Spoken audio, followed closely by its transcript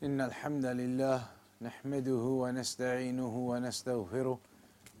إن الحمد لله نحمده ونستعينه ونستغفره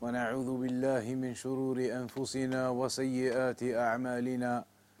ونعوذ بالله من شرور أنفسنا وسيئات أعمالنا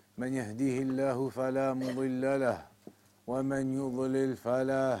من يهديه الله فلا مضل له ومن يضلل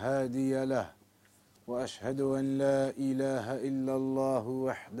فلا هادي له وأشهد أن لا إله إلا الله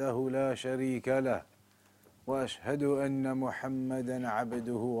وحده لا شريك له وأشهد أن محمدا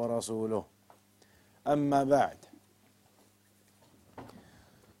عبده ورسوله أما بعد.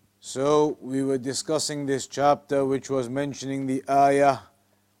 So we were discussing this chapter which was mentioning the ayah,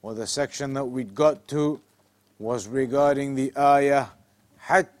 or the section that we got to was regarding the ayah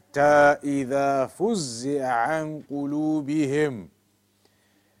حتى إذا فزع عن قلوبهم,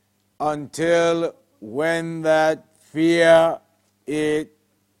 until when that fear it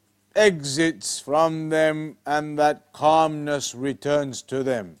exits from them and that calmness returns to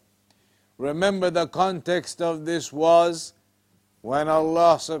them. Remember, the context of this was when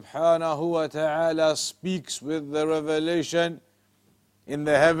Allah subhanahu wa ta'ala speaks with the revelation in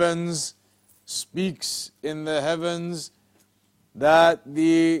the heavens, speaks in the heavens, that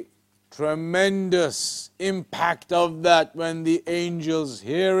the tremendous impact of that, when the angels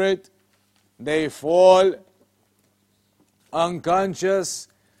hear it, they fall unconscious,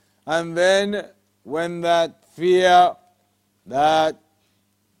 and then when that fear, that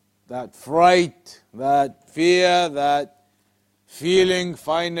fright, that fear, that feeling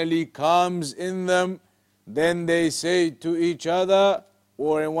finally comes in them, then they say to each other,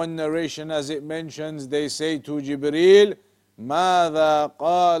 or in one narration as it mentions, they say to Jibreel, ماذا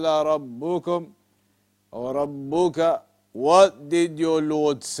قال ربكم or ربك, what did your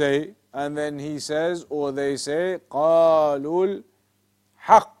Lord say? And then he says, or they say, قالوا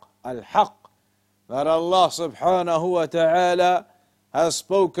الحق, الحق, that Allah subhanahu wa ta'ala has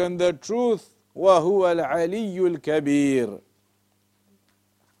spoken the truth, وهو العلي الكبير.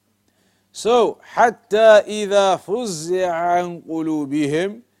 So, حتى إذا فزع عن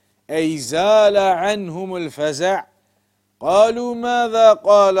قلوبهم أي زال عنهم الفزع قالوا ماذا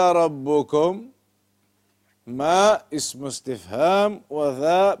قال ربكم. ما اسم استفهام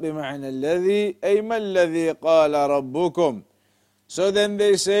وذا بمعنى الذي أي ما الذي قال ربكم. So then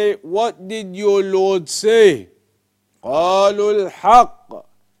they say, what did your Lord say? قالوا الحق,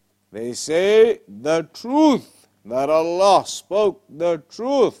 they say the truth, that Allah spoke the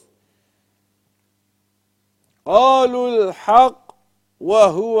truth. قالوا الحق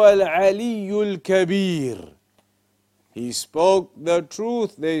وهو العلي الكبير, he spoke the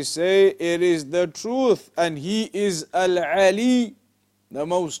truth, they say it is the truth, and he is Al-Ali, the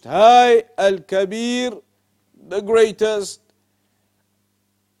most high, Al-Kabir, the greatest.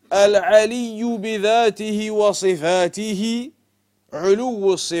 العلي بذاته وصفاته,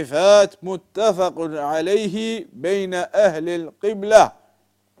 علو الصفات متفق عليه بين أهل القبلة.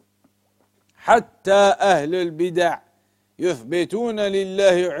 حتى أهل البدع يثبتون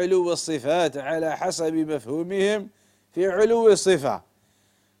لله علو الصفات على حسب مفهومهم في علو الصفة.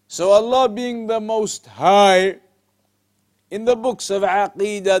 So Allah being the most high, in the books of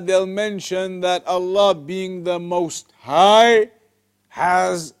Aqidah they'll mention that Allah being the most high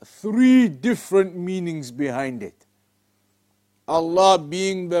has three different meanings behind it. Allah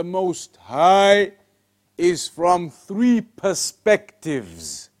being the most high is from three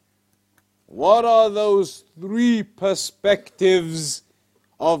perspectives. What are those three perspectives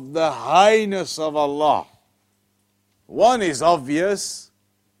of the highness of Allah? One is obvious.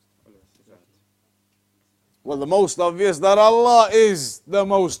 Well, the most obvious, that Allah is the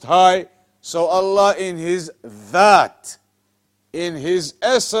most high. So Allah in His that, in His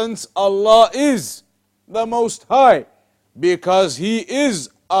essence, Allah is the most high, because He is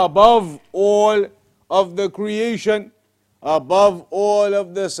above all of the creation, above all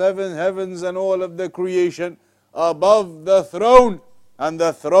of the seven heavens and all of the creation, above the throne. And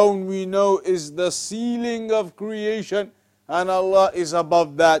the throne we know is the ceiling of creation, and Allah is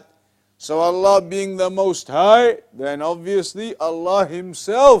above that. So Allah being the most high, then obviously Allah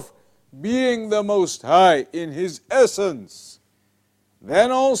Himself being the most high in His essence. Then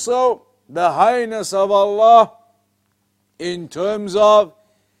also the highness of Allah in terms of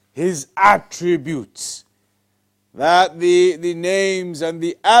His attributes, that the names and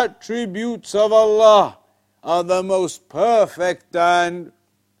the attributes of Allah are the most perfect and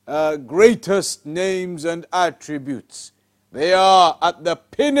greatest names and attributes. They are at the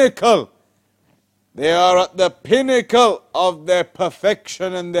pinnacle. They are at the pinnacle of their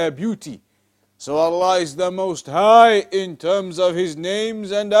perfection and their beauty. So Allah is the most high in terms of His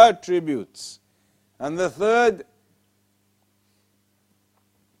names and attributes. And the third,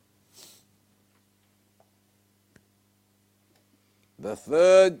 The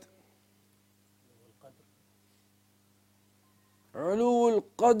third, علو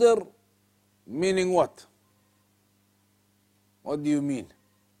القدر, meaning what? What do you mean?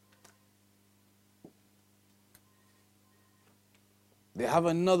 They have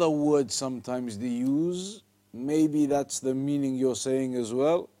another word sometimes they use. Maybe that's the meaning you're saying as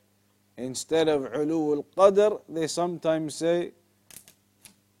well. Instead of علو القدر, they sometimes say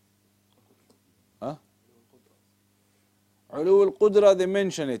علو القدرة, they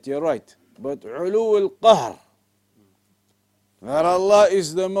mention it, you're right. But علو القهر, that Allah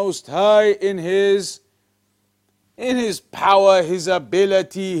is the Most High in His power, His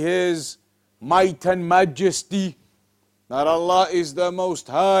ability, His might and majesty. That Allah is the Most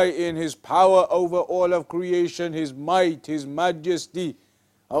High in His power over all of creation, His might, His majesty.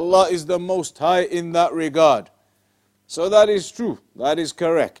 Allah is the Most High in that regard. So that is true, that is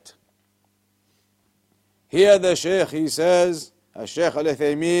correct. Here the Shaykh, he says, Shaykh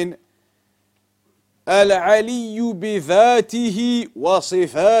Al-Uthaymin, العلي بذاته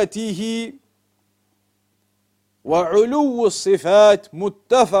وصفاته وعلو الصفات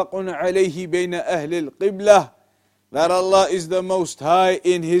متفق عليه بين أهل القبلة, that Allah is the Most High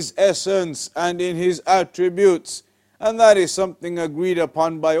in His essence and in His attributes, and that is something agreed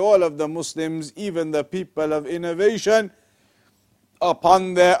upon by all of the Muslims, even the people of innovation,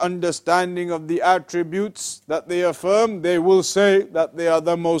 upon their understanding of the attributes that they affirm. They will say that they are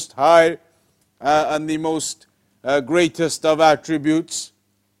the Most High and the most greatest of attributes.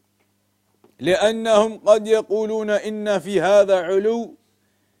 لأنهم قد يقولون إن في هذا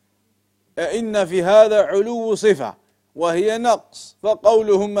علو صفة وهي نقص،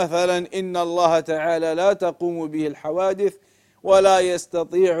 فقولهم مثلا إن الله تعالى لا تقوم به الحوادث ولا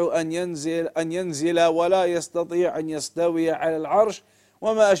يستطيع أن ينزل ولا يستطيع أن يستوي على العرش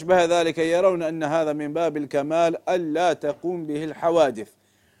وما أشبه ذلك، يرون أن هذا من باب الكمال ألا تقوم به الحوادث.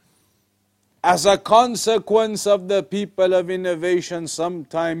 As a consequence of the people of innovation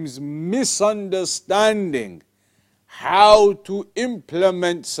sometimes misunderstanding how to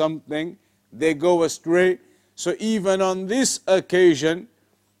implement something, they go astray. So even on this occasion,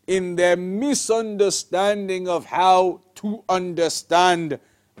 in their misunderstanding of how to understand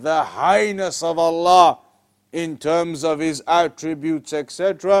the highness of Allah in terms of His attributes,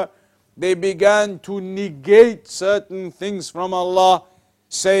 etc., they began to negate certain things from Allah,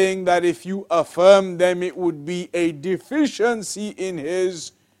 saying that if you affirm them, it would be a deficiency in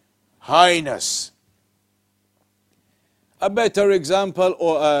His highness. A better example,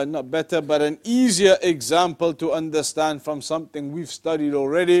 or not better, but an easier example to understand from something we've studied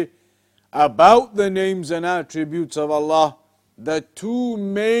already about the names and attributes of Allah, the two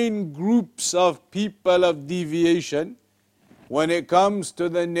main groups of people of deviation when it comes to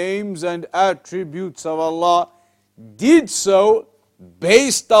the names and attributes of Allah did so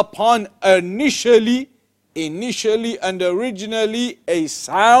based upon initially and originally a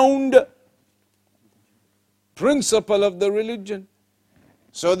sound principle of the religion.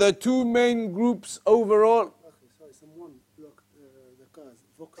 So the two main groups overall. Sorry, someone blocked the cars.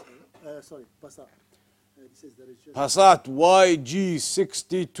 Vauxhall, Passat. This is the registration. Passat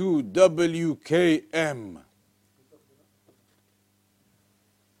YG62WKM.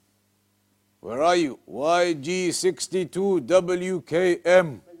 Where are you?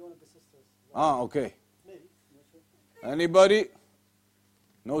 YG62WKM. Okay. Anybody?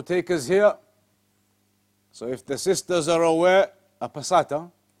 No takers here? So if the sisters are aware, a Passat, huh?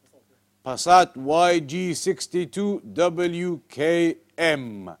 Passat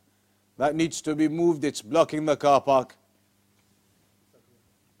YG62WKM. That needs to be moved, it's blocking the car park.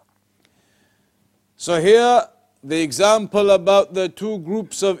 So here, the example about the two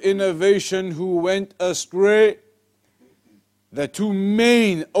groups of innovation who went astray, the two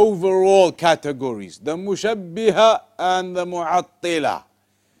main overall categories, the Mushabbiha and the Mu'attila.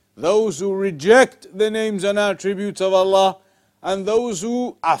 Those who reject the names and attributes of Allah, and those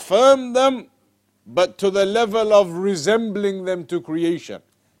who affirm them, but to the level of resembling them to creation.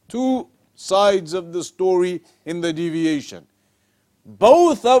 Two sides of the story in the deviation.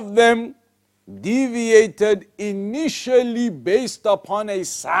 Both of them deviated initially based upon a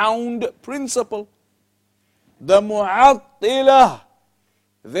sound principle. The Mu'attila,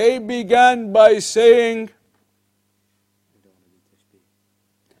 they began by saying,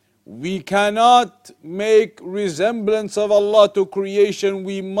 we cannot make resemblance of Allah to creation,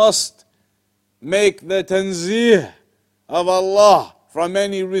 we must make the tanzih of Allah from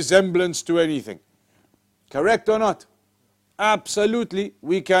any resemblance to anything. Correct or not? Absolutely,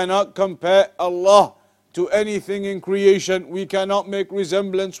 we cannot compare Allah to anything in creation, we cannot make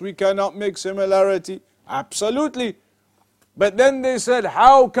resemblance, we cannot make similarity. Absolutely. But then they said,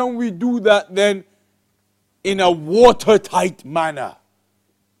 how can we do that then in a watertight manner?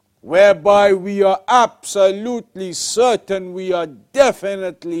 Whereby we are absolutely certain we are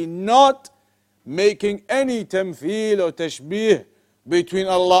definitely not making any tamthil or tashbih between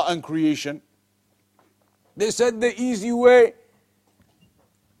Allah and creation. They said the easy way,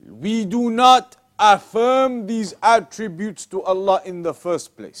 we do not affirm these attributes to Allah in the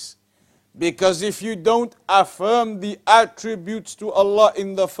first place. Because if you don't affirm the attributes to Allah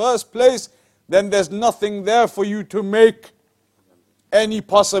in the first place, then there's nothing there for you to make any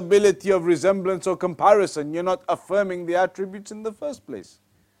possibility of resemblance or comparison. You're not affirming the attributes in the first place.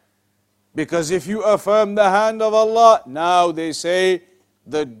 Because if you affirm the hand of Allah, now they say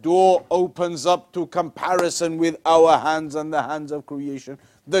the door opens up to comparison with our hands and the hands of creation.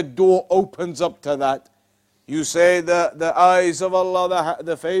 The door opens up to that. You say the eyes of Allah,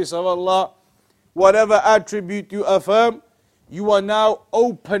 the face of Allah, whatever attribute you affirm, you are now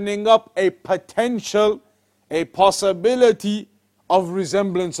opening up a potential, a possibility of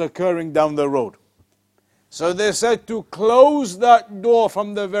resemblance occurring down the road. So they said to close that door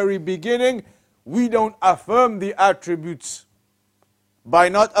from the very beginning, we don't affirm the attributes. By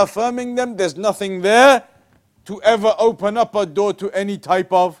not affirming them, there's nothing there to ever open up a door to any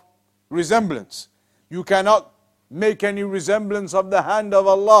type of resemblance. You cannot make any resemblance of the hand of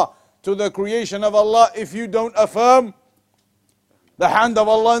Allah to the creation of Allah if you don't affirm the hand of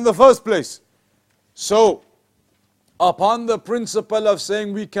Allah in the first place. So, upon the principle of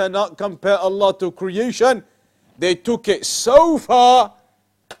saying we cannot compare Allah to creation, they took it so far,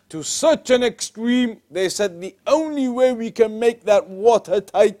 to such an extreme, they said the only way we can make that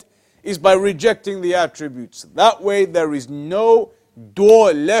watertight is by rejecting the attributes. That way there is no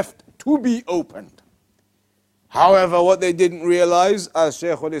door left to be opened. However, what they didn't realize, as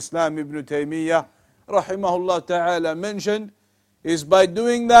Shaykh al-Islam Ibn Taymiyyah rahimahullah ta'ala mentioned, is by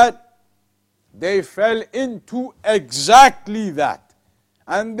doing that, they fell into exactly that.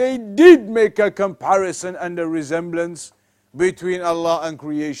 And they did make a comparison and a resemblance between Allah and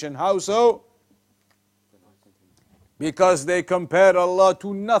creation. How so? Because they compared Allah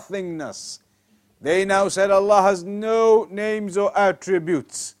to nothingness. They now said Allah has no names or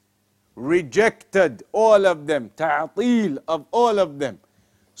attributes. Rejected all of them. Ta'til of all of them.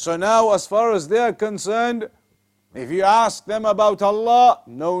 So now as far as they are concerned, if you ask them about Allah,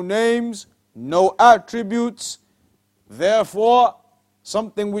 no names, no attributes. Therefore,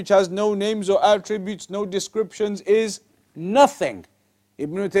 something which has no names or attributes, no descriptions is nothing.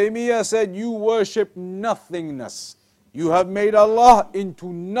 Ibn Taymiyyah said, you worship nothingness. You have made Allah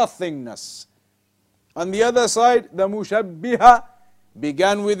into nothingness. On the other side, the Mushabbiha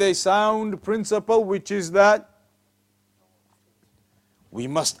began with a sound principle, which is that we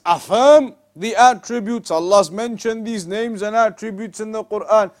must affirm the attributes. Allah's mentioned these names and attributes in the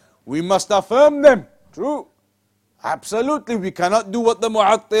Quran. We must affirm them. True. Absolutely. We cannot do what the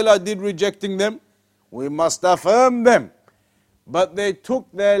Mu'attila did, rejecting them. We must affirm them. But they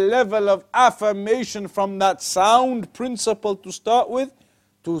took their level of affirmation from that sound principle to start with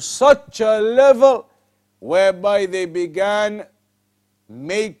to such a level whereby they began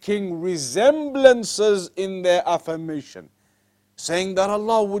making resemblances in their affirmation, saying that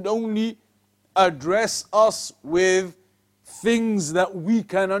Allah would only address us with things that we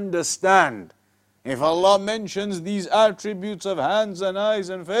can understand. If Allah mentions these attributes of hands and eyes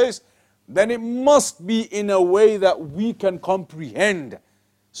and face, then it must be in a way that we can comprehend.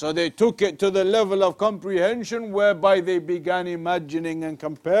 So they took it to the level of comprehension whereby they began imagining and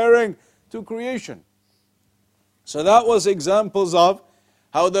comparing to creation. So that was examples of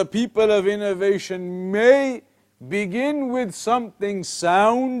how the people of innovation may begin with something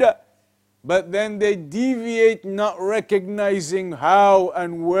sound, but then they deviate, not recognizing how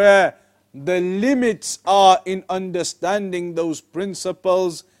and where the limits are in understanding those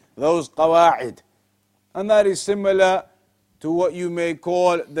principles, those qawa'id. And that is similar to what you may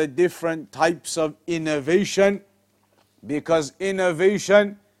call the different types of innovation, because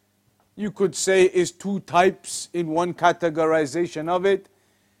innovation, you could say, is two types in one categorization of it.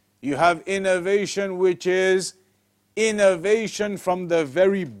 You have innovation which is innovation from the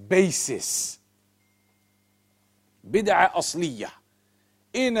very basis. Bid'ah asliyah.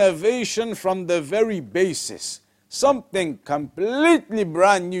 Innovation from the very basis. Something completely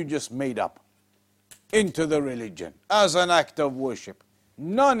brand new just made up into the religion as an act of worship.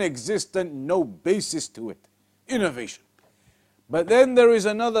 Non-existent, no basis to it. Innovation. But then there is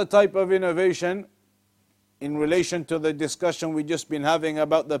another type of innovation in relation to the discussion we've just been having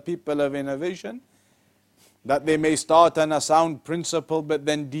about the people of innovation, that they may start on a sound principle but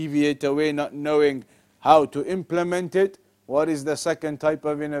then deviate away, not knowing how to implement it. What is the second type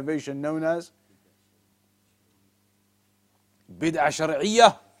of innovation known as? Bid'ah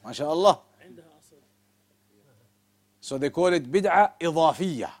shar'iyyah. MashaAllah. So they call it bid'ah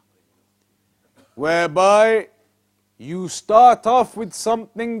idafiyah, whereby you start off with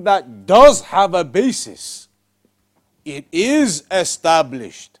something that does have a basis. It is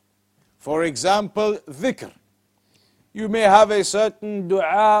established. For example, dhikr. You may have a certain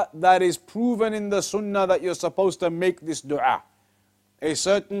dua that is proven in the sunnah that you're supposed to make this dua. A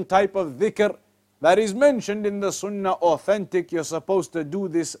certain type of dhikr that is mentioned in the sunnah, authentic, you're supposed to do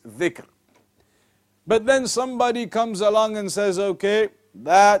this dhikr. But then somebody comes along and says, okay,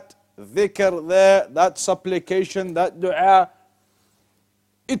 that dhikr there, that supplication, that dua,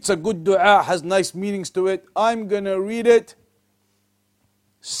 it's a good dua, has nice meanings to it. I'm going to read it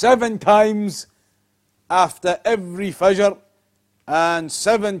 7 times after every fajr and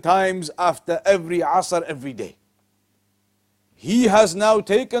 7 times after every asr every day. He has now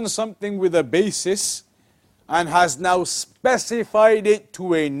taken something with a basis and has now specified it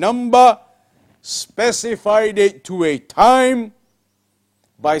to a number, specified it to a time.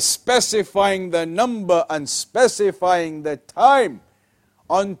 By specifying the number and specifying the time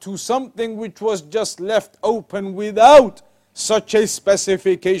onto something which was just left open without such a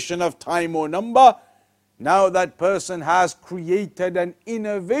specification of time or number, now that person has created an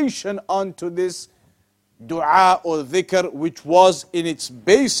innovation onto this dua or dhikr which was in its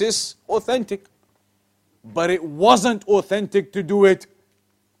basis authentic. But it wasn't authentic to do it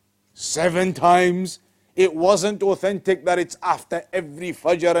 7 times. It wasn't authentic that it's after every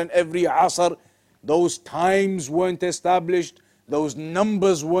fajr and every asr. Those times weren't established. Those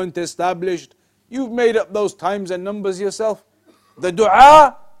numbers weren't established. You've made up those times and numbers yourself. The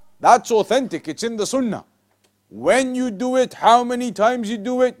dua, that's authentic. It's in the sunnah. When you do it, how many times you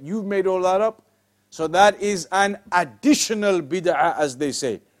do it, you've made all that up. So that is an additional bid'ah, as they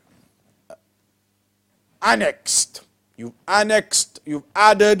say. Annexed. You've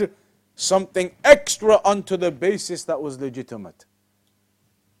added something extra onto the basis that was legitimate.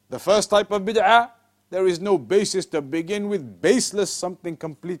 The first type of bid'ah, there is no basis to begin with, baseless, something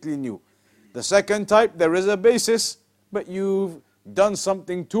completely new. The second type, there is a basis, but you've done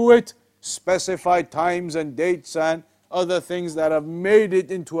something to it, specified times and dates and other things that have made it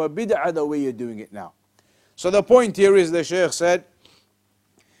into a bid'ah the way you're doing it now. So the point here is, the Shaykh said,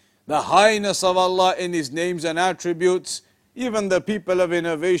 the highness of Allah in His names and attributes, even the people of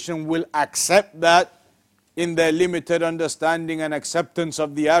innovation will accept that in their limited understanding and acceptance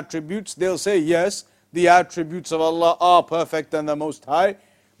of the attributes. They'll say, yes, the attributes of Allah are perfect and the Most High.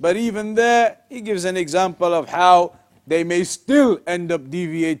 But even there, he gives an example of how they may still end up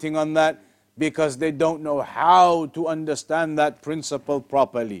deviating on that because they don't know how to understand that principle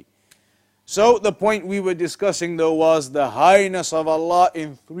properly. So the point we were discussing though was the highness of Allah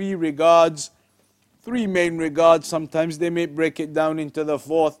in 3 regards. 3 main regards, sometimes they may break it down into the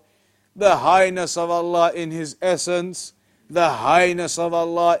 4th. The highness of Allah in His essence, the highness of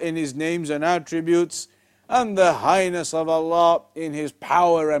Allah in His names and attributes, and the highness of Allah in His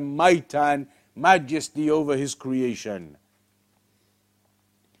power and might and majesty over His creation.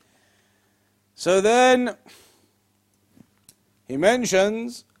 So then, he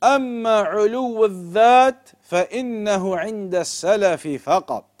mentions, أما علو الذات فإنه عند السلف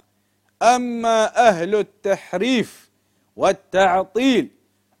فقط. أما أهل التحريف والتعطيل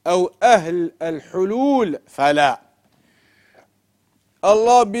أو أهل الحلول فلا.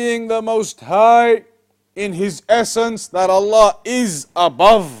 Allah being the Most High in His essence, that Allah is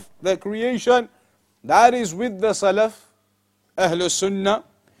above the creation, that is with the Salaf, Ahlul Sunnah.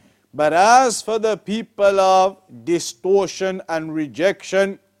 But as for the people of distortion and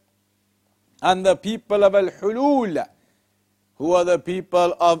rejection, and the people of Al-Hulul, who are the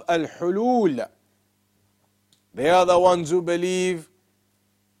people of Al-Hulul, they are the ones who believe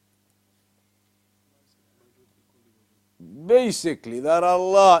basically that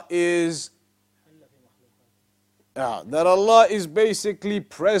Allah is basically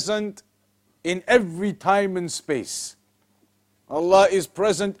present in every time and space. Allah is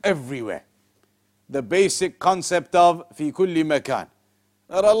present everywhere. The basic concept of fi kulli makan.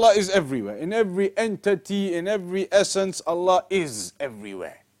 That Allah is everywhere. In every entity, in every essence, Allah is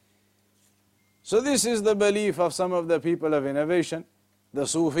everywhere. So this is the belief of some of the people of innovation. The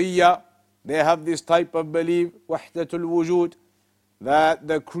Sufiyya, they have this type of belief, wahdatul wujud, that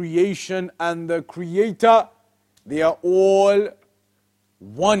the creation and the creator, they are all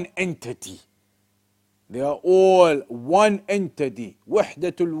one entity. They are all one entity.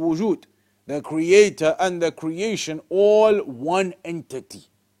 Wahdatul wujud. The creator and the creation, all one entity.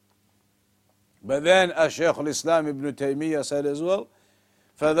 But then as Shaykh al-Islam Ibn Taymiyyah said as well,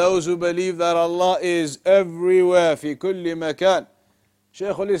 for those who believe that Allah is everywhere, في كل مكان,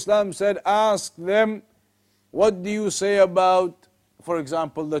 Shaykh al-Islam said, ask them, what do you say about, for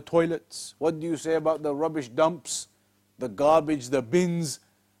example, the toilets? What do you say about the rubbish dumps, the garbage, the bins?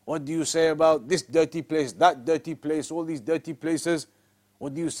 What do you say about this dirty place, that dirty place, all these dirty places?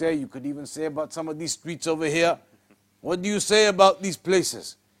 What do you say? You could even say about some of these streets over here. What do you say about these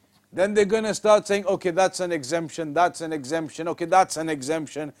places? Then they're going to start saying, okay, that's an exemption, that's an exemption, okay, that's an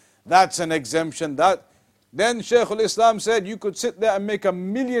exemption, that's an exemption, that. Then Shaykh al-Islam said, you could sit there and make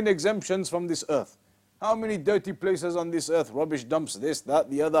 1,000,000 exemptions from this earth. How many dirty places on this earth? Rubbish dumps, this, that,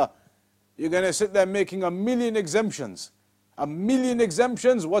 the other. You're going to sit there making 1,000,000 exemptions. 1,000,000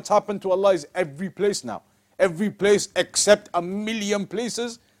 exemptions. What's happened to Allah is every place now. Every place except 1,000,000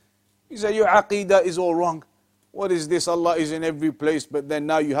 places. He said, your aqidah is all wrong. What is this? Allah is in every place, but then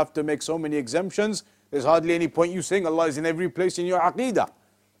now you have to make so many exemptions. There's hardly any point you saying Allah is in every place in your aqidah.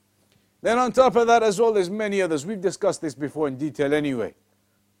 Then on top of that as well, there's many others. We've discussed this before in detail anyway.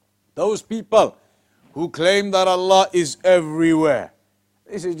 Those people who claim that Allah is everywhere.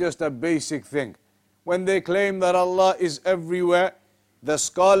 This is just a basic thing. When they claim that Allah is everywhere, the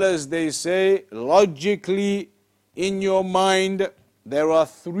scholars, they say, logically, in your mind, there are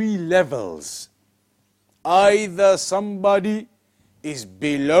 3 levels. Either somebody is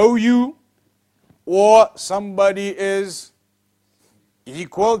below you, or somebody is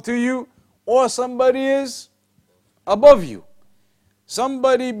equal to you, or somebody is above you.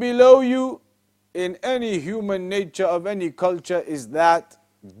 Somebody below you in any human nature of any culture, is that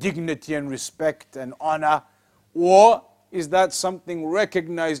dignity and respect and honor, or is that something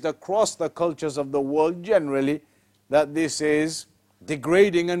recognized across the cultures of the world generally, that this is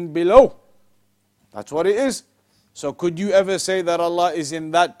degrading and below? That's what it is. So could you ever say that Allah is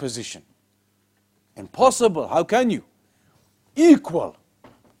in that position? Impossible. How can you? Equal.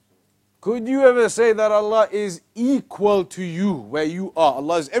 Could you ever say that Allah is equal to you where you are?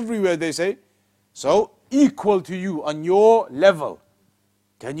 Allah is everywhere, they say. So equal to you on your level.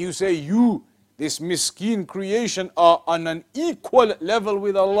 Can you say you, this miskeen creation, are on an equal level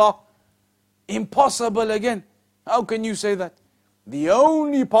with Allah? Impossible again. How can you say that? The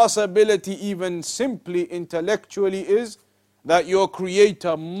only possibility, even simply intellectually, is that your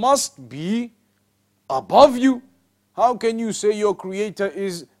Creator must be above you. How can you say your Creator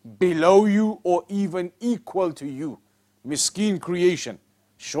is below you or even equal to you? Miskeen creation.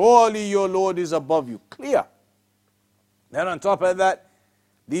 Surely your Lord is above you. Clear. Then on top of that,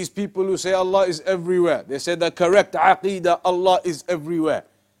 these people who say Allah is everywhere, they say the correct aqidah, Allah is everywhere.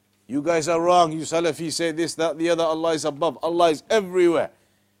 You guys are wrong, you Salafi say this, that, the other, Allah is above. Allah is everywhere.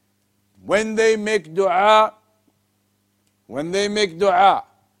 When they make dua,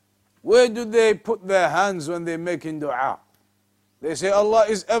 where do they put their hands when they're making dua? They say Allah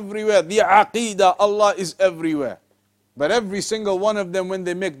is everywhere. The aqidah, Allah is everywhere. But every single one of them, when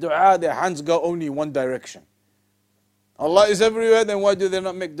they make dua, their hands go only one direction. Allah is everywhere, then why do they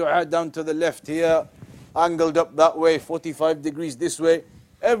not make dua down to the left here, angled up that way, 45 degrees this way?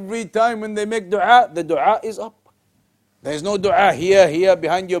 Every time when they make dua, the dua is up. There's no dua here,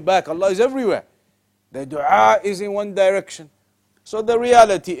 behind your back. Allah is everywhere. The dua is in one direction. So the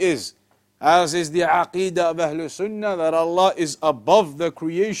reality is, as is the aqidah of Ahlul Sunnah, that Allah is above the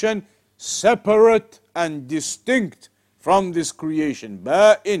creation, separate and distinct from this creation.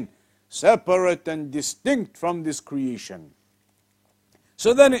 Ba'in, separate and distinct from this creation.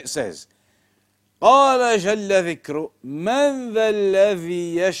 So then it says, قال جل ذكره من ذا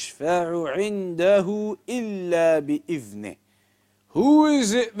الذي يشفع عنده إلا بإذنه. Who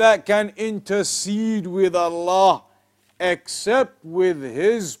is it that can intercede with Allah except with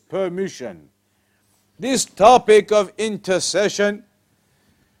His permission? This topic of intercession,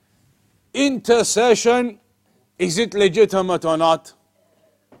 is it legitimate or not?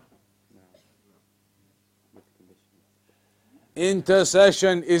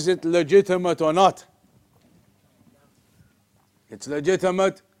 Intercession, is it legitimate or not? It's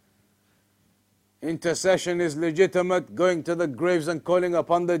legitimate. Intercession is legitimate, going to the graves and calling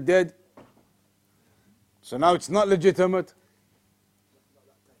upon the dead. So now it's not legitimate.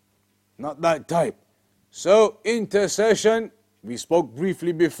 Not that type. So intercession, we spoke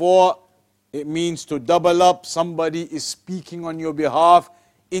briefly before, it means to double up. Somebody is speaking on your behalf.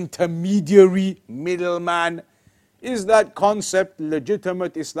 Intermediary, middleman. Is that concept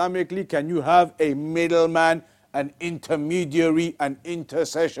legitimate Islamically? Can you have a middleman, an intermediary, an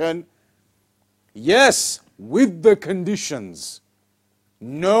intercession? Yes, with the conditions.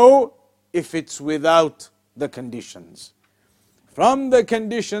 No, if it's without the conditions. From the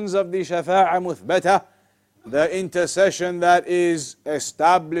conditions of the shafa'a muthbata, the intercession that is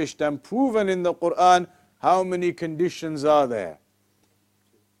established and proven in the Quran, how many conditions are there?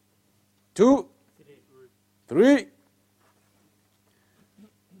 2? 3?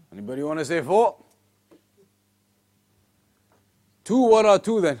 Anybody want to say 4? 2, what are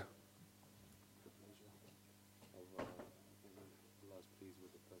 2 then?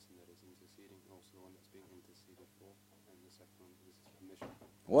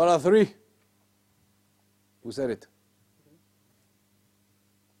 What are 3? Who said it?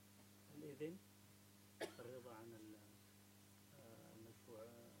 الإذن الرضا عن المشروع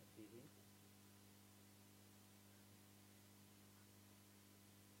فيه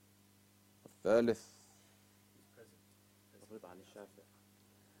الثالث الرضا عن الشافع.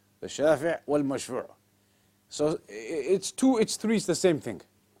 The shafi' wal mashfu'. So it's 2, it's 3, it's the same thing.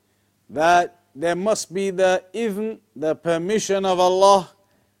 That there must be the idhn, the permission of Allah.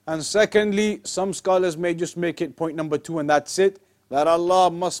 And secondly, some scholars may just make it point number 2 and that's it. That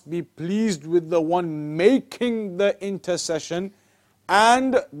Allah must be pleased with the one making the intercession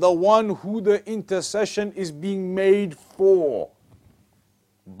and the one who the intercession is being made for.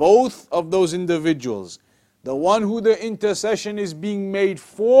 Both of those individuals. The one who the intercession is being made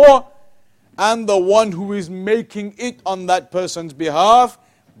for and the one who is making it on that person's behalf.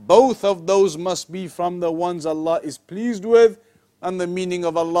 Both of those must be from the ones Allah is pleased with. And the meaning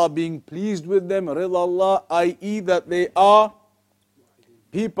of Allah being pleased with them, Rida Allah, i.e. that they are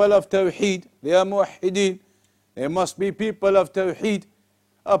people of Tawheed, they are muwahhideen. They must be people of Tawheed.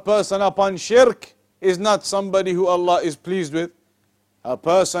 A person upon shirk is not somebody who Allah is pleased with. A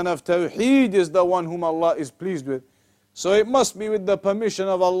person of Tawheed is the one whom Allah is pleased with. So it must be with the permission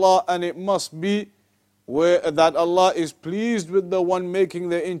of Allah and it must be that Allah is pleased with the one making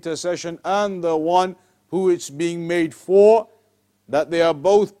the intercession and the one who it's being made for, that they are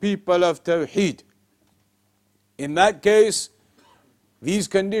both people of Tawheed. In that case, these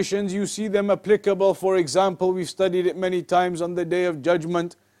conditions, you see them applicable. For example, we've studied it many times on the Day of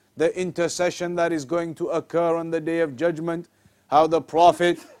Judgment, the intercession that is going to occur on the Day of Judgment, how the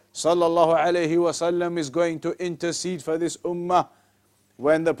Prophet ﷺ is going to intercede for this ummah.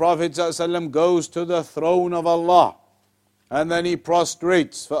 When the Prophet ﷺ goes to the throne of Allah, and then he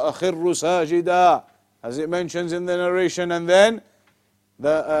prostrates, فَأَخِرُّ سَاجِدًا, as it mentions in the narration, and then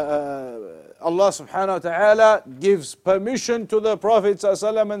Allah subhanahu wa ta'ala gives permission to the Prophet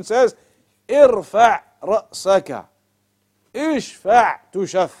ﷺ and says, ارفع رأسك اشفع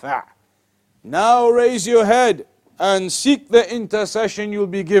تشفع. Now raise your head and seek the intercession you'll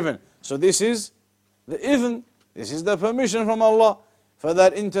be given. So this is the idhn, this is the permission from Allah for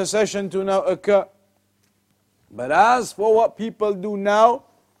that intercession to now occur. But as for what people do now,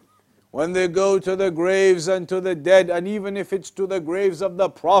 when they go to the graves and to the dead, and even if it's to the graves of the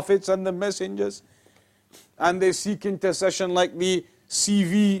prophets and the messengers, and they seek intercession like the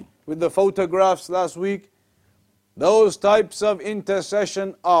CV with the photographs last week, those types of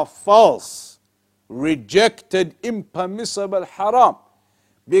intercession are false, rejected, impermissible, haram.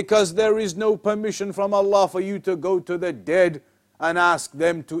 Because there is no permission from Allah for you to go to the dead and ask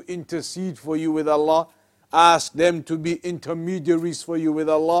them to intercede for you with Allah, ask them to be intermediaries for you with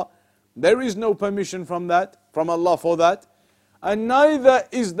Allah. There is no permission from Allah for that. And neither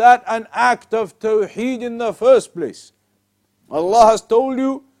is that an act of tawheed in the first place. Allah has told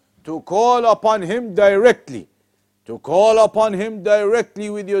you to call upon Him directly. To call upon Him directly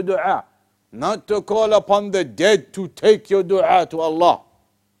with your dua. Not to call upon the dead to take your dua to Allah.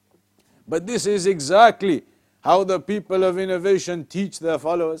 But this is exactly how the people of innovation teach their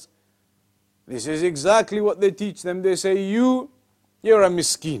followers. This is exactly what they teach them. They say, you're a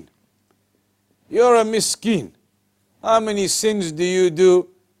miskin. You're a miskin. How many sins do you do?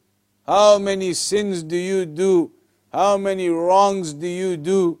 How many sins do you do? How many wrongs do you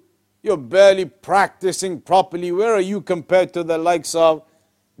do? You're barely practicing properly. Where are you compared to the likes of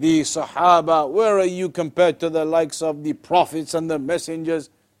the Sahaba? Where are you compared to the likes of the prophets and the messengers?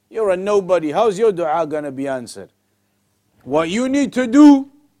 You're a nobody. How's your dua going to be answered? What you need to do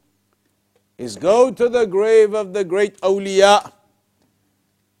is go to the grave of the great awliya.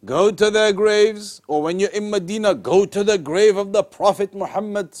 Go to their graves, or when you're in Medina, go to the grave of the Prophet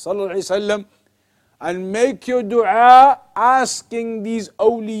Muhammad sallallahu alaihi wasallam, and make your dua asking these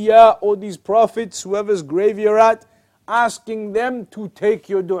awliya or these prophets, whoever's grave you're at, asking them to take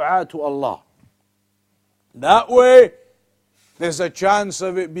your dua to Allah. That way, there's a chance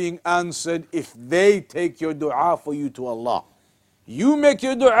of it being answered if they take your dua for you to Allah. You make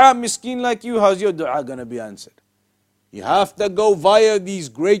your dua, miskin like you, how's your dua going to be answered? You have to go via these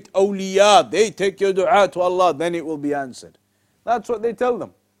great awliya. They take your dua to Allah, then it will be answered. That's what they tell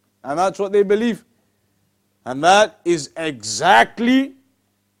them. And that's what they believe. And that is exactly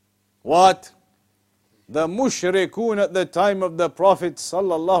what the mushrikun at the time of the Prophet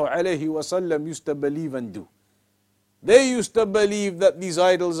sallallahu alaihi wasallam used to believe and do. They used to believe that these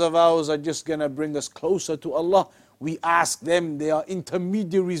idols of ours are just going to bring us closer to Allah. We ask them, they are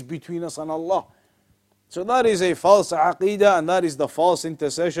intermediaries between us and Allah. So that is a false aqidah, and that is the false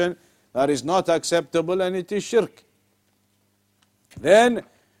intercession. That is not acceptable, and it is shirk. Then,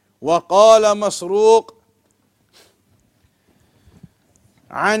 وقال مسروق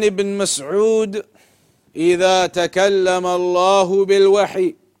عن ابن مسعود إذا تكلم الله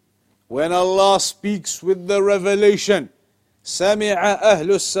بالوحي, when Allah speaks with the revelation, سمع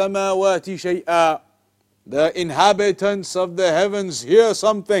أهل السماوات شيئا, the inhabitants of the heavens hear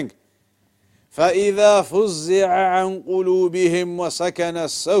something. فإذا فزع عن قلوبهم وسكن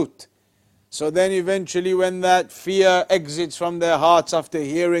الصوت, so then eventually when that fear exits from their hearts after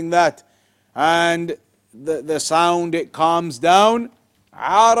hearing that, and the sound, it calms down,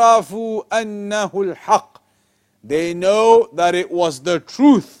 عرفوا أنه الحق, they know that it was the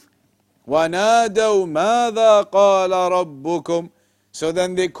truth. وَنَادَوْا مَاذَا قَالَ رَبُّكُمْ, so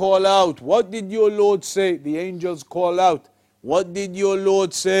then they call out, what did your Lord say? The angels call out, what did your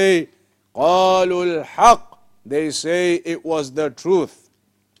Lord say? قَالُوا الْحَقِّ, they say it was the truth.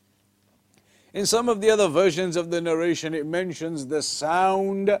 In some of the other versions of the narration, it mentions the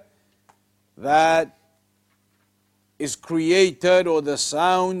sound that is created, or the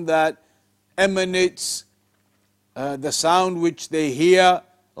sound that emanates, the sound which they hear,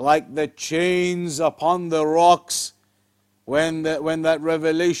 like the chains upon the rocks, when that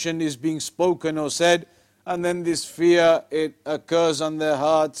revelation is being spoken or said, and then this fear, it occurs on their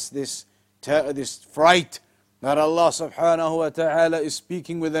hearts, this fright that Allah subhanahu wa ta'ala is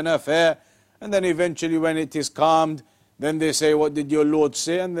speaking with an affair, and then eventually when it is calmed, then they say, what did your Lord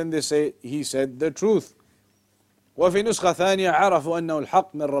say? And then they say, he said the truth. وفي نسخة ثانية عرفوا أنه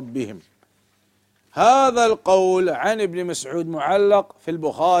الحق من ربهم. هذا القول عن ابن مسعود معلق في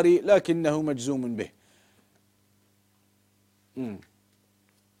البخاري لكنه مجزوم به.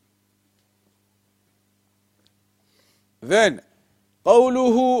 Then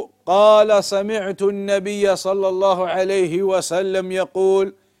قوله قال سمعت النبي صلى الله عليه وسلم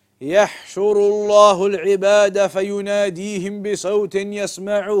يقول يحشر الله العباد فيناديهم بصوت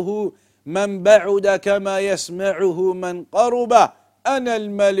يسمعه من بعد كما يسمعه من قرب أنا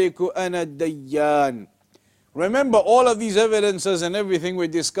الملك أنا الديان. Remember, all of these evidences and everything we're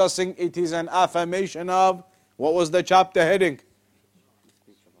discussing, it is an affirmation of, what was the chapter heading?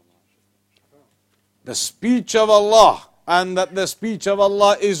 The speech of Allah, and that the speech of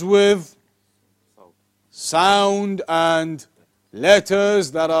Allah is with sound and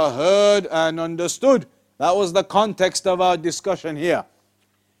letters that are heard and understood. That was the context of our discussion here.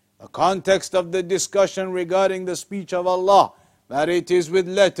 The context of the discussion regarding the speech of Allah, that it is with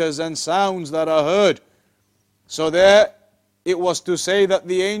letters and sounds that are heard. So there, it was to say that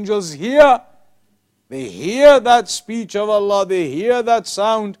the angels hear, they hear that speech of Allah, they hear that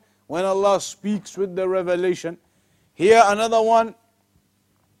sound when Allah speaks with the revelation. Here another one,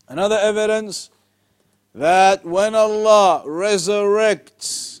 another evidence, that when Allah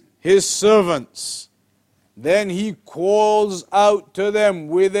resurrects His servants, then He calls out to them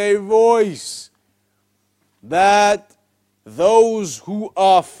with a voice that those who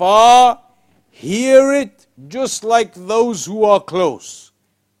are far hear it just like those who are close.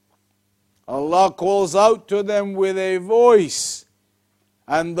 Allah calls out to them with a voice,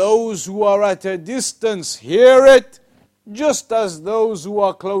 and those who are at a distance hear it just as those who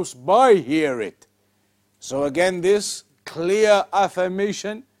are close by hear it. So again, this clear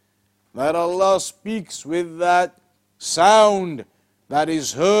affirmation that Allah speaks with that sound that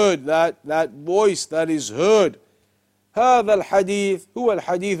is heard, that voice that is heard. هذا الحديث هو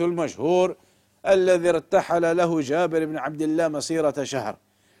الحديث المشهور الذي ارتحل له جابر بن عبد الله مسيرة شهر.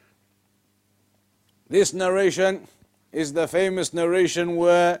 This narration is the famous narration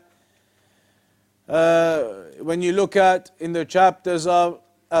where when you look at in the chapters of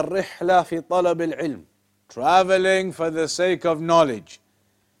الرحلة في طلب العلم, traveling for the sake of knowledge.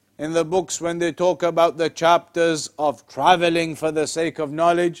 In the books, when they talk about the chapters of traveling for the sake of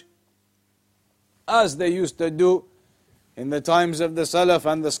knowledge, as they used to do in the times of the Salaf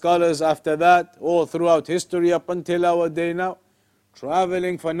and the scholars after that, all throughout history up until our day now,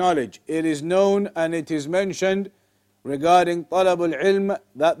 traveling for knowledge. It is known and it is mentioned regarding talabul ilm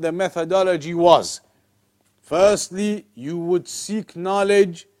that the methodology was, firstly, you would seek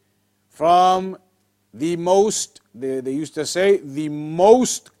knowledge from the most, they used to say, the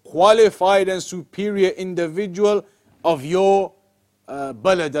most qualified and superior individual of your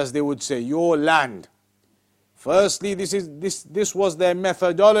balad, as they would say, your land. Firstly, this was their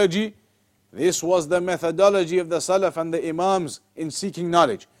methodology. This was the methodology of the Salaf and the Imams in seeking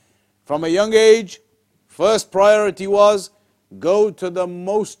knowledge. From a young age, first priority was go to the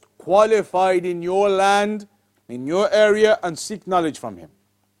most qualified in your land, in your area, and seek knowledge from him.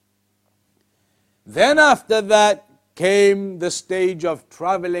 Then after that came the stage of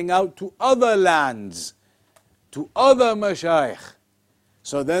traveling out to other lands, to other mashayikh.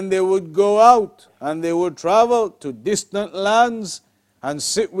 So then they would go out and they would travel to distant lands and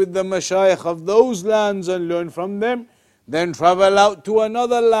sit with the mashayikh of those lands and learn from them. Then travel out to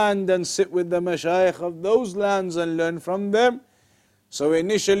another land and sit with the mashayikh of those lands and learn from them. So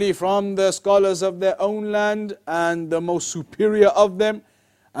initially from the scholars of their own land and the most superior of them,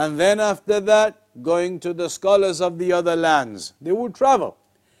 and then after that going to the scholars of the other lands. They would travel.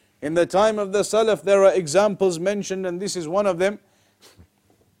 In the time of the Salaf there are examples mentioned, and this is one of them,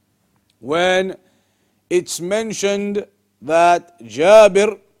 when it's mentioned that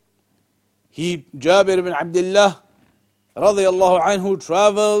Jabir ibn Abdullah radiyallahu anhu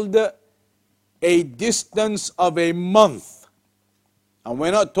traveled a distance of a month. And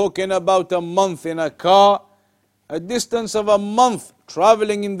we're not talking about a month in a car, a distance of a month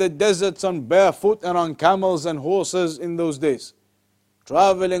traveling in the deserts on barefoot and on camels and horses in those days.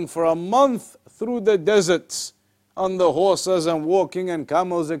 Traveling for a month through the deserts on the horses and walking and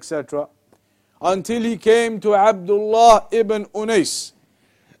camels, etc. Until he came to Abdullah ibn Unais.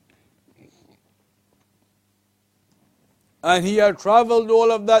 And he had traveled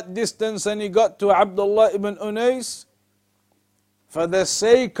all of that distance and he got to Abdullah ibn Unais for the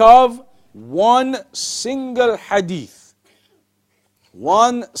sake of one single hadith.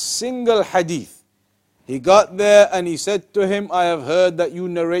 One single hadith. He got there and he said to him, I have heard that you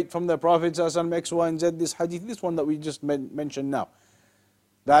narrate from the Prophet X, Y, and Z this hadith, this one that we just mentioned now.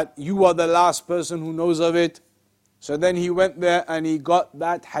 That you are the last person who knows of it. So then he went there and he got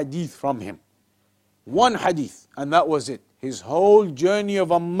that hadith from him. One hadith, and that was it. His whole journey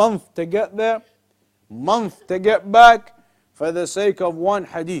of a month to get there, month to get back, for the sake of one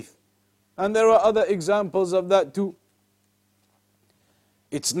hadith. And there are other examples of that too.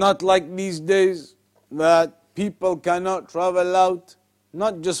 It's not like these days that people cannot travel out,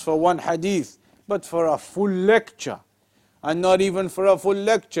 not just for one hadith, but for a full lecture. And not even for a full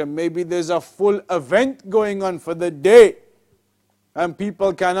lecture, maybe there's a full event going on for the day, and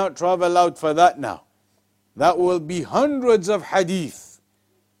people cannot travel out for that now. That will be hundreds of hadith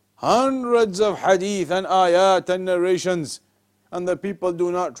and ayat and narrations, and the people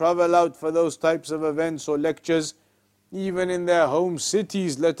do not travel out for those types of events or lectures, even in their home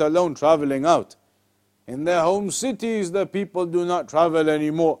cities, let alone traveling out. In their home cities, the people do not travel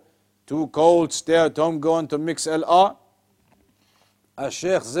anymore. Too cold, stay at home, go on to MixLR.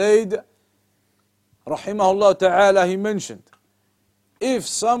 Shaykh Zayd, rahimahullah ta'ala, he mentioned, if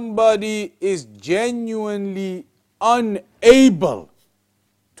somebody is genuinely unable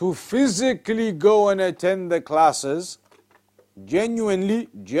to physically go and attend the classes,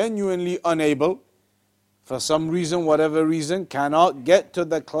 genuinely unable, for some reason, whatever reason, cannot get to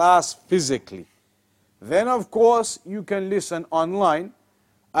the class physically, then of course you can listen online,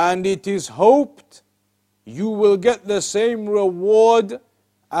 and it is hoped you will get the same reward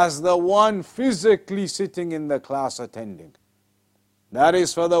as the one physically sitting in the class attending. That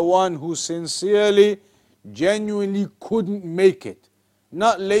is for the one who sincerely, genuinely couldn't make it.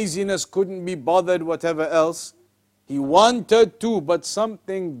 Not laziness, couldn't be bothered, whatever else. He wanted to, but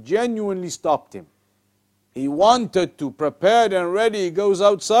something genuinely stopped him. He wanted to, prepared and ready, he goes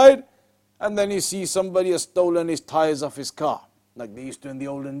outside, and then he sees somebody has stolen his tires off his car, like they used to in the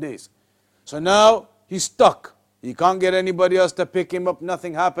olden days. So now he's stuck. He can't get anybody else to pick him up,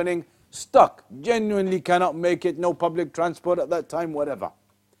 nothing happening. Stuck, genuinely cannot make it, no public transport at that time, whatever.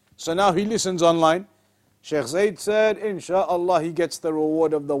 So now he listens online. Shaykh Zayd said, inshaAllah, he gets the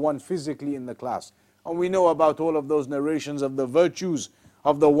reward of the one physically in the class. And we know about all of those narrations of the virtues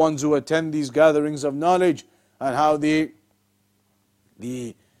of the ones who attend these gatherings of knowledge, and how the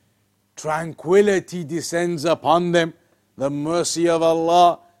tranquility descends upon them, the mercy of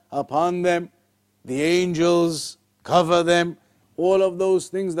Allah upon them, the angels cover them, all of those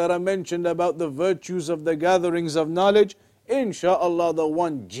things that are mentioned about the virtues of the gatherings of knowledge. Insha'Allah, the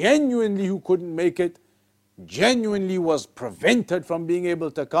one genuinely who couldn't make it, genuinely was prevented from being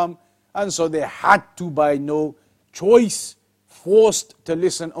able to come, and so they had to, by no choice, forced to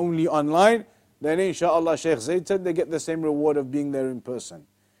listen only online, then insha'Allah, Shaykh Zayd said they get the same reward of being there in person.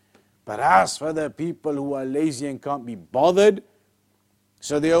 But as for the people who are lazy and can't be bothered,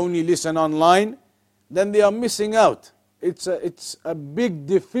 so they only listen online, then they are missing out. It's a big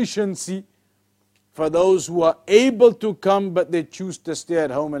deficiency for those who are able to come but they choose to stay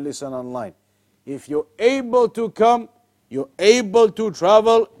at home and listen online. If you're able to come, you're able to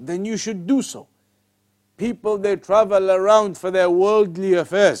travel, then you should do so. People, they travel around for their worldly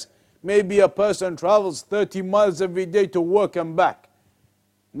affairs. Maybe a person travels 30 miles every day to work and back.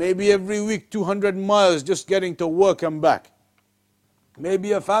 Maybe every week 200 miles just getting to work and back.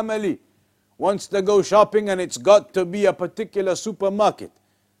 Maybe a family wants to go shopping and it's got to be a particular supermarket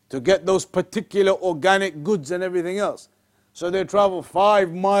to get those particular organic goods and everything else. So they travel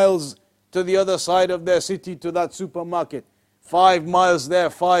 5 miles to the other side of their city to that supermarket. 5 miles there,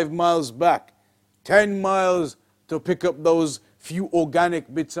 5 miles back. 10 miles to pick up those few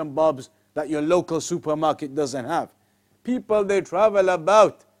organic bits and bobs that your local supermarket doesn't have. People, they travel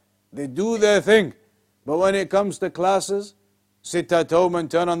about, they do their thing. But when it comes to classes, sit at home and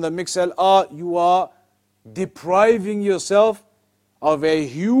turn on the MixLR, you are depriving yourself of a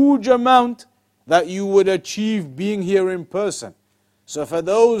huge amount that you would achieve being here in person. So for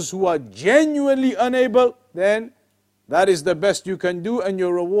those who are genuinely unable, then that is the best you can do and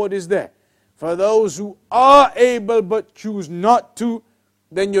your reward is there. For those who are able but choose not to,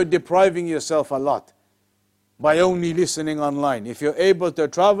 then you're depriving yourself a lot by only listening online. If you're able to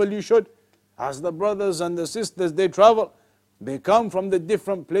travel, you should. As the brothers and the sisters, they travel. They come from the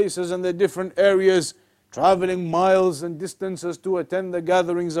different places and the different areas, traveling miles and distances to attend the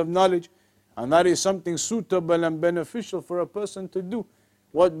gatherings of knowledge. And that is something suitable and beneficial for a person to do.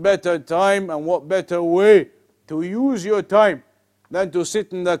 What better time and what better way to use your time than to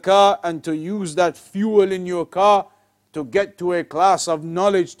sit in the car and to use that fuel in your car to get to a class of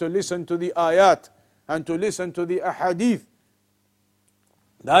knowledge, to listen to the ayat and to listen to the ahadith.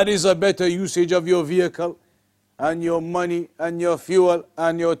 That is a better usage of your vehicle and your money and your fuel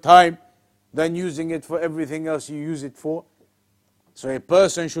and your time than using it for everything else you use it for. So a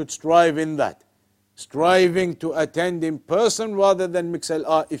person should strive in that, striving to attend in person rather than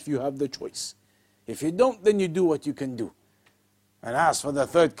MixLR if you have the choice. If you don't, then you do what you can do. And as for the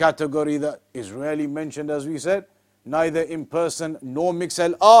third category that is rarely mentioned, as we said, neither in person nor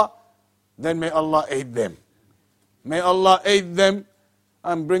MixLR, then may Allah aid them. May Allah aid them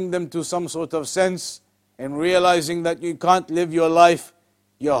and bring them to some sort of sense in realizing that you can't live your life,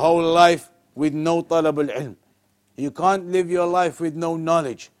 your whole life, with no talab al-ilm. You can't live your life with no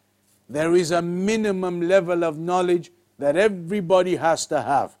knowledge. There is a minimum level of knowledge that everybody has to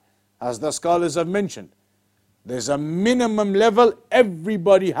have, as the scholars have mentioned. There's a minimum level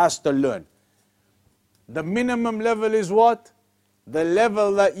everybody has to learn. The minimum level is what? The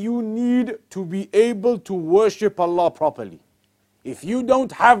level that you need to be able to worship Allah properly. If you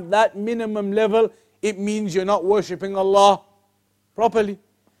don't have that minimum level, it means you're not worshipping Allah properly.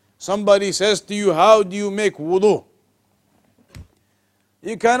 Somebody says to you, how do you make wudu?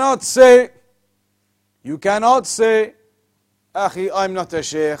 You cannot say, Akhi, I'm not a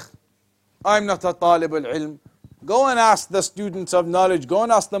sheikh, I'm not a talib al-ilm. Go and ask the students of knowledge, go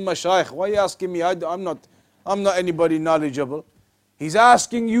and ask the mashayikh. Why are you asking me? I'm not anybody knowledgeable. He's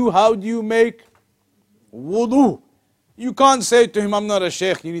asking you, how do you make wudu? You can't say to him, I'm not a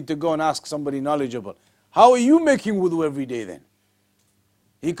sheikh, you need to go and ask somebody knowledgeable. How are you making wudu every day then?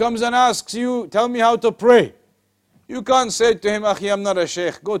 He comes and asks you, tell me how to pray. You can't say to him, Akhi, I'm not a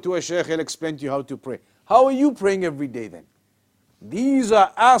sheikh, go to a sheikh, he'll explain to you how to pray. How are you praying every day then? These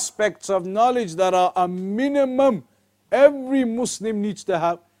are aspects of knowledge that are a minimum every Muslim needs to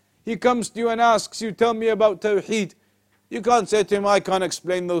have. He comes to you and asks you, tell me about Tawheed. You can't say to him, I can't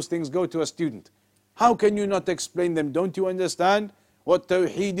explain those things, go to a student. How can you not explain them? Don't you understand what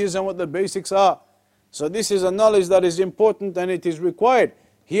Tawheed is and what the basics are? So this is a knowledge that is important and it is required.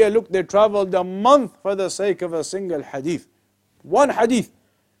 Here, look, they traveled a month for the sake of a single hadith. One hadith.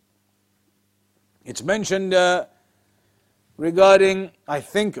 It's mentioned regarding, I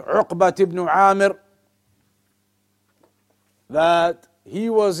think, Uqbat ibn Amir, that he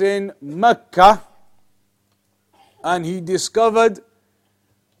was in Mecca and he discovered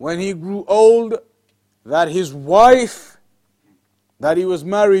when he grew old that his wife that he was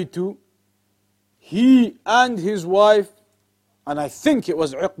married to, he and his wife, and I think it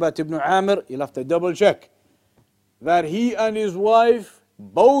was Uqbat ibn Amir, you'll have to double check, that he and his wife,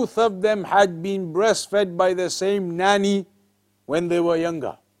 both of them had been breastfed by the same nanny when they were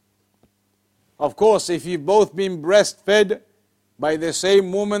younger. Of course, if you've both been breastfed by the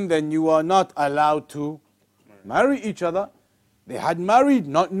same woman, then you are not allowed to marry each other. They had married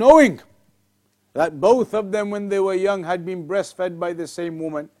not knowing that both of them when they were young had been breastfed by the same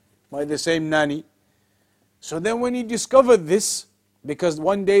woman, by the same nanny. So then when he discovered this, because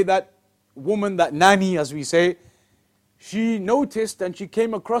one day that woman, that nanny as we say, she noticed and she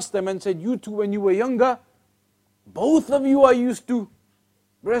came across them and said, you two when you were younger, both of you I used to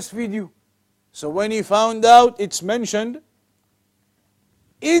breastfeed you. So when he found out it's mentioned,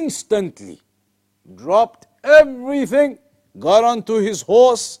 instantly dropped everything, got onto his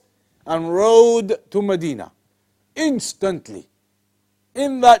horse and rode to Medina. Instantly.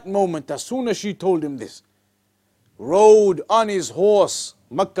 In that moment, as soon as she told him this, rode on his horse,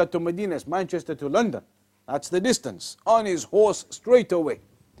 Mecca to Medina, Manchester to London. That's the distance. On his horse straight away.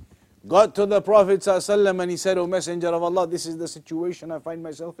 Got to the Prophet ﷺ and he said, O Messenger of Allah, this is the situation I find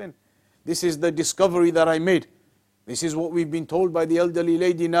myself in. This is the discovery that I made. This is what we've been told by the elderly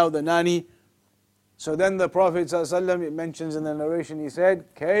lady now, the nanny. So then the Prophet ﷺ, it mentions in the narration, he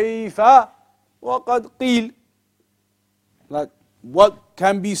said, كَيْفَ وَقَدْ قِيلَ. Like, what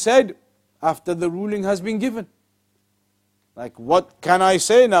can be said after the ruling has been given? Like, what can I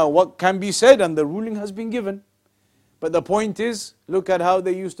say now? What can be said? And the ruling has been given. But the point is, look at how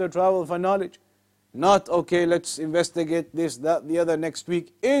they used to travel for knowledge. Not, okay, let's investigate this, that, the other next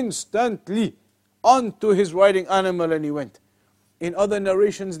week. Instantly, onto his riding animal and he went. In other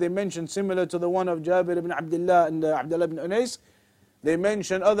narrations, they mention, similar to the one of Jabir ibn Abdullah and Abdullah ibn Unais, they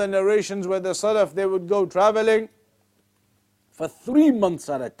mention other narrations where the Salaf, they would go traveling for 3 months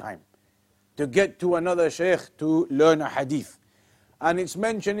at a time to get to another shaykh to learn a hadith. And it's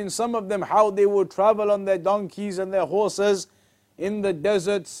mentioned in some of them how they would travel on their donkeys and their horses in the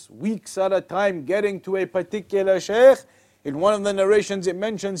deserts, weeks at a time, getting to a particular shaykh. In one of the narrations it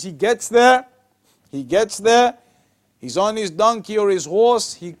mentions he gets there, he's on his donkey or his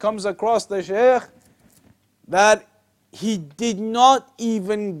horse, he comes across the shaykh, that he did not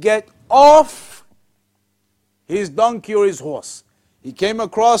even get off his donkey or his horse. He came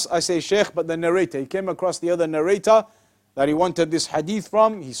across, I say shaykh, but the narrator, he came across the other narrator that he wanted this hadith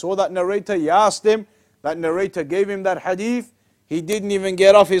from. He saw that narrator, he asked him, that narrator gave him that hadith. He didn't even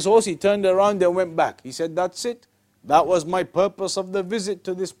get off his horse, he turned around and went back. He said, that's it. That was my purpose of the visit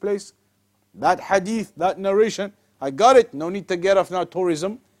to this place. That hadith, that narration, I got it. No need to get off now,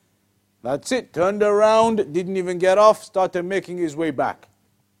 tourism. That's it. Turned around, didn't even get off, started making his way back.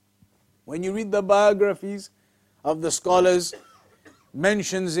 When you read the biographies of the scholars,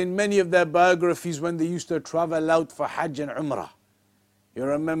 mentions in many of their biographies when they used to travel out for Hajj and Umrah. You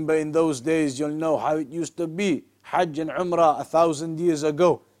remember in those days, you'll know how it used to be. Hajj and Umrah 1,000 years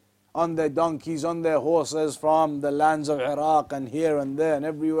ago. On their donkeys, on their horses from the lands of Iraq and here and there and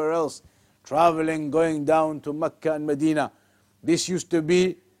everywhere else. Traveling, going down to Mecca and Medina. This used to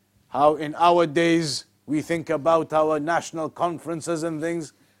be how in our days we think about our national conferences and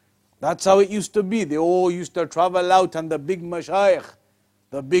things. That's how it used to be. They all used to travel out and the big mashayikh,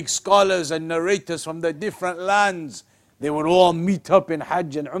 the big scholars and narrators from the different lands, they would all meet up in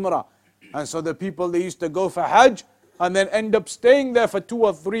Hajj and Umrah. And so the people, they used to go for Hajj and then end up staying there for 2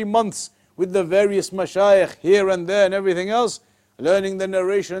 or 3 months with the various mashayikh here and there and everything else, learning the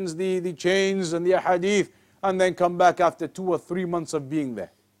narrations, the chains and the hadith, and then come back after 2 or 3 months of being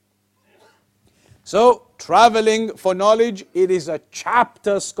there. So, traveling for knowledge, it is a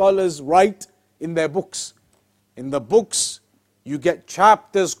chapter scholars write in their books. In the books, you get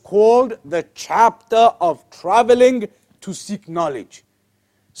chapters called the chapter of traveling to seek knowledge.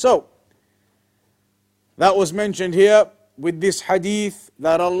 So, that was mentioned here with this hadith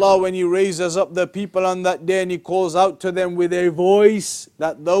that Allah, when He raises up the people on that day and He calls out to them with a voice,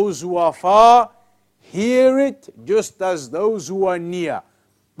 that those who are far hear it just as those who are near.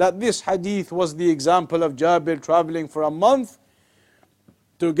 That this hadith was the example of Jabir traveling for a month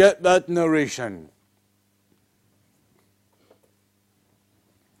to get that narration.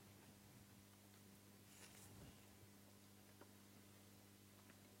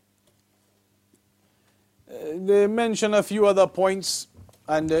 They mention a few other points,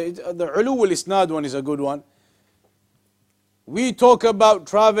 and the Ulu al-Isnad one is a good one. We talk about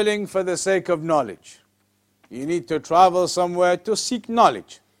traveling for the sake of knowledge. You need to travel somewhere to seek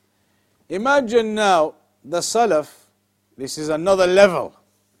knowledge. Imagine now the Salaf, this is another level.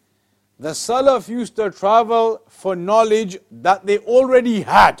 The Salaf used to travel for knowledge that they already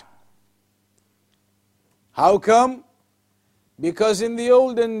had. How come? Because in the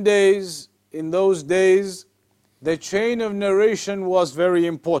olden days, in those days, the chain of narration was very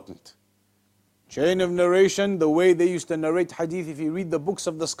important. Chain of narration, the way they used to narrate hadith, if you read the books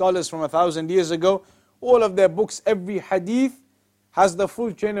of the scholars from 1,000 years ago, all of their books, every hadith has the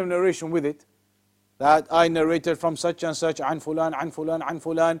full chain of narration with it. That I narrated from such and such, an fulan, an fulan, an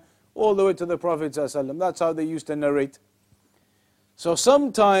fulan, all the way to the Prophet ﷺ. That's how they used to narrate. So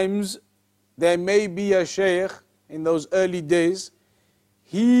sometimes there may be a shaykh in those early days,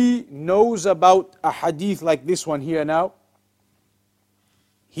 he knows about a hadith like this one here now.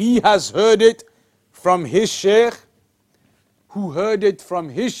 He has heard it from his shaykh, who heard it from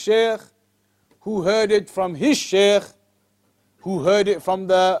his shaykh, who heard it from his shaykh, who heard it from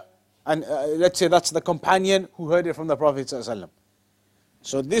the, and let's say that's the companion who heard it from the Prophet ﷺ.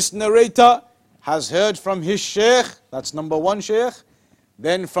 So this narrator has heard from his shaykh, that's number one shaykh,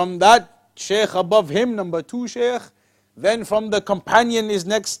 then from that shaykh above him, number two shaykh, then from the companion is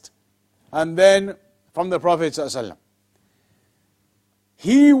next, and then from the Prophet ﷺ.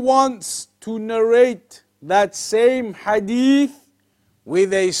 He wants to narrate that same hadith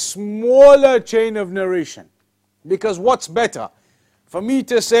with a smaller chain of narration. Because what's better? For me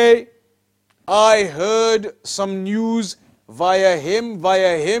to say, I heard some news via him,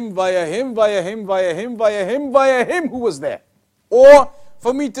 via him, via him, via him, via him, via him, via him who was there. Or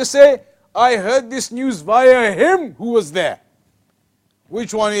for me to say, I heard this news via him who was there.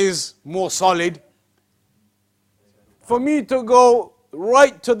 Which one is more solid? For me to go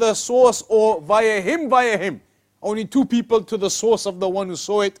right to the source or via him, only two people to the source of the one who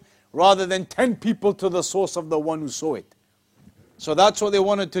saw it, rather than 10 people to the source of the one who saw it. So that's what they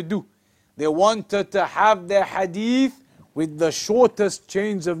wanted to do. They wanted to have their hadith with the shortest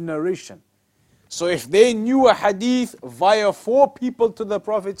chains of narration. So if they knew a hadith via 4 people to the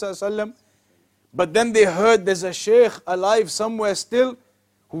Prophet ﷺ, but then they heard there's a shaykh alive somewhere still,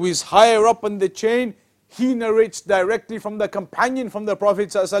 who is higher up on the chain, he narrates directly from the companion from the Prophet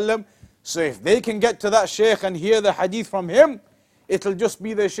ﷺ. So if they can get to that shaykh and hear the hadith from him, it'll just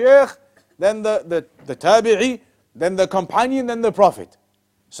be the shaykh, then the tabi'i, then the companion, then the Prophet.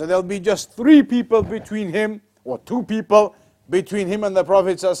 So there'll be just 3 people between him, or 2 people between him and the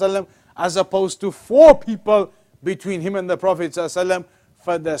Prophet ﷺ, as opposed to 4 people between him and the Prophet ﷺ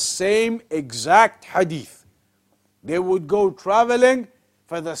for the same exact hadith. They would go traveling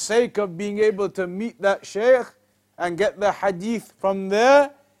for the sake of being able to meet that shaykh and get the hadith from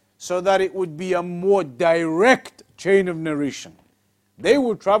there, so that it would be a more direct chain of narration. They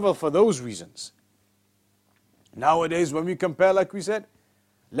would travel for those reasons. Nowadays, when we compare, like we said,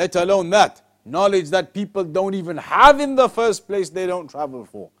 let alone that, knowledge that people don't even have in the first place, they don't travel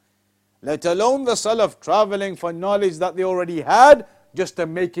for. Let alone the Salaf traveling for knowledge that they already had, just to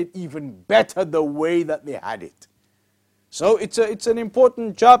make it even better the way that they had it. So it's an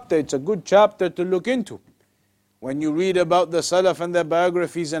important chapter, it's a good chapter to look into. When you read about the Salaf and their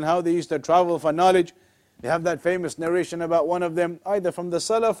biographies and how they used to travel for knowledge, they have that famous narration about one of them, either from the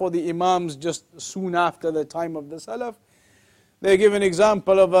Salaf or the Imams just soon after the time of the Salaf. They give an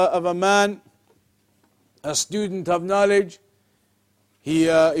example of a man, a student of knowledge. He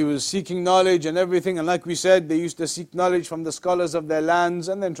was seeking knowledge and everything, and like we said, they used to seek knowledge from the scholars of their lands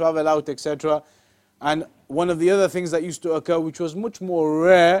and then travel out, etc. And one of the other things that used to occur, which was much more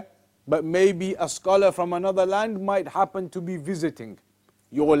rare, but maybe a scholar from another land might happen to be visiting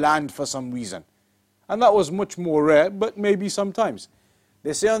your land for some reason. And that was much more rare, but maybe sometimes.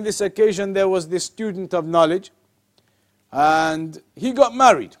 They say on this occasion there was this student of knowledge, and he got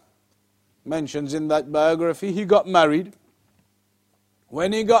married. Mentions in that biography, he got married.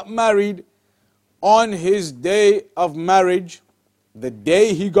 When he got married, on his day of marriage, the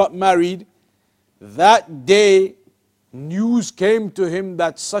day he got married, that day news came to him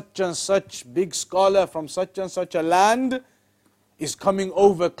that such and such big scholar from such and such a land is coming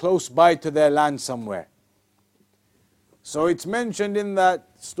over close by to their land somewhere. So it's mentioned in that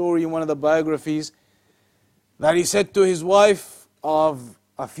story in one of the biographies that he said to his wife of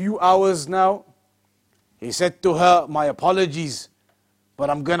a few hours now, he said to her, my apologies, but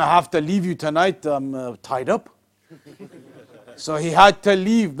I'm going to have to leave you tonight, I'm tied up. So he had to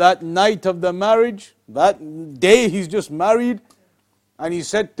leave that night of the marriage, that day he's just married, and he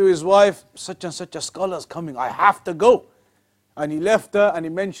said to his wife, such and such a scholar is coming, I have to go. And he left her, and he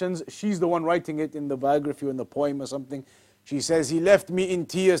mentions, she's the one writing it in the biography or in the poem or something. She says, he left me in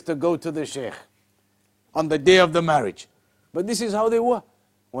tears to go to the sheikh on the day of the marriage. But this is how they were.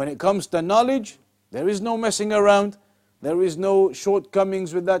 When it comes to knowledge, there is no messing around. There is no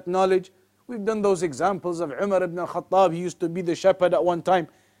shortcomings with that knowledge. We've done those examples of Umar ibn al-Khattab. He used to be the shepherd at one time.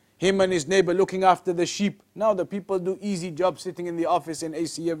 Him and his neighbor looking after the sheep. Now the people do easy jobs sitting in the office in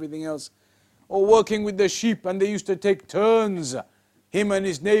AC, everything else. Or working with the sheep, and they used to take turns, him and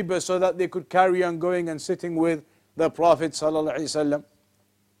his neighbor, so that they could carry on going and sitting with the Prophet ﷺ.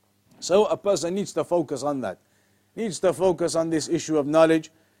 So a person needs to focus on that. Needs to focus on this issue of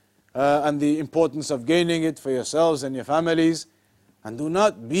knowledge and the importance of gaining it for yourselves and your families. And do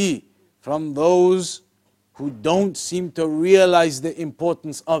not be from those who don't seem to realize the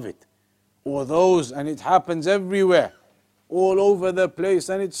importance of it. Or those, and it happens everywhere, all over the place,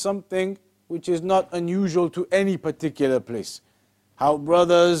 and it's something which is not unusual to any particular place. How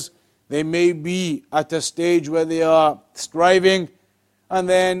brothers, they may be at a stage where they are striving, and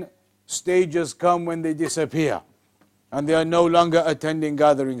then stages come when they disappear, and they are no longer attending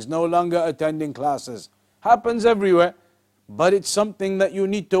gatherings, no longer attending classes. Happens everywhere, but it's something that you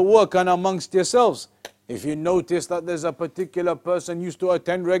need to work on amongst yourselves. If you notice that there's a particular person used to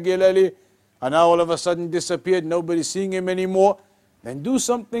attend regularly, and now all of a sudden disappeared, nobody's seeing him anymore, then do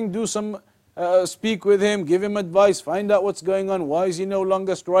something, speak with him, give him advice, find out what's going on, why is he no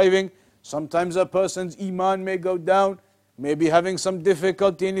longer striving. Sometimes a person's iman may go down, maybe having some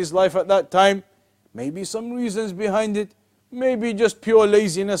difficulty in his life at that time, maybe some reasons behind it, maybe just pure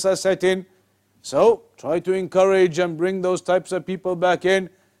laziness has set in. So try to encourage and bring those types of people back in,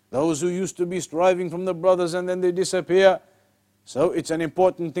 those who used to be striving from the brothers and then they disappear. So it's an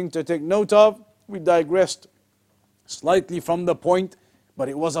important thing to take note of. We digressed slightly from the point, but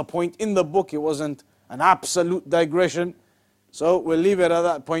it was a point in the book, it wasn't an absolute digression. So we'll leave it at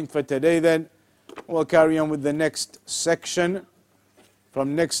that point for today then. We'll carry on with the next section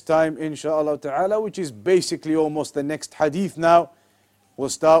from next time, inshaAllah ta'ala, which is basically almost the next hadith now. We'll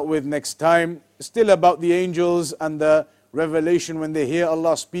start with next time, still about the angels and the revelation when they hear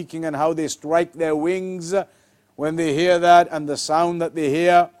Allah speaking and how they strike their wings when they hear that and the sound that they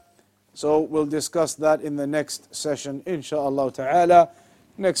hear. So we'll discuss that in the next session, inshaAllah ta'ala,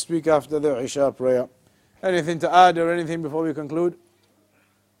 next week after the Isha prayer. Anything to add or anything before we conclude?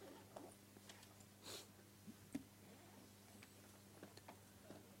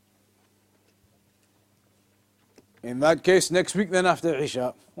 In that case, next week then after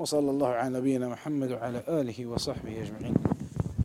Isha. وصلى الله على نبينا محمد وعلى آله وصحبه أجمعين.